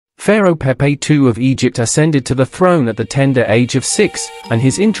Pharaoh Pepi II of Egypt ascended to the throne at the tender age of 6, and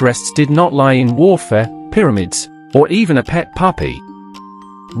his interests did not lie in warfare, pyramids, or even a pet puppy.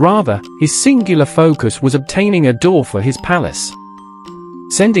 Rather, his singular focus was obtaining a door for his palace.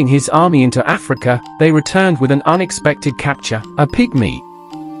 Sending his army into Africa, they returned with an unexpected capture, a pygmy.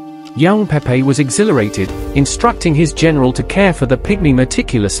 Young Pepi was exhilarated, instructing his general to care for the pygmy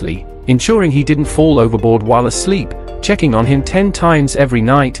meticulously, ensuring he didn't fall overboard while asleep, checking on him 10 times every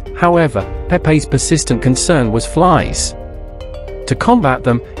night. However, Pepi's persistent concern was flies. To combat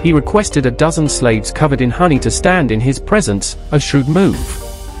them, he requested a dozen slaves covered in honey to stand in his presence, a shrewd move.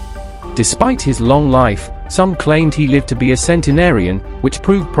 Despite his long life, some claimed he lived to be a centenarian, which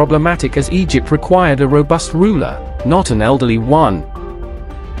proved problematic as Egypt required a robust ruler, not an elderly one.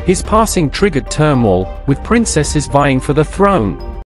 His passing triggered turmoil, with princesses vying for the throne.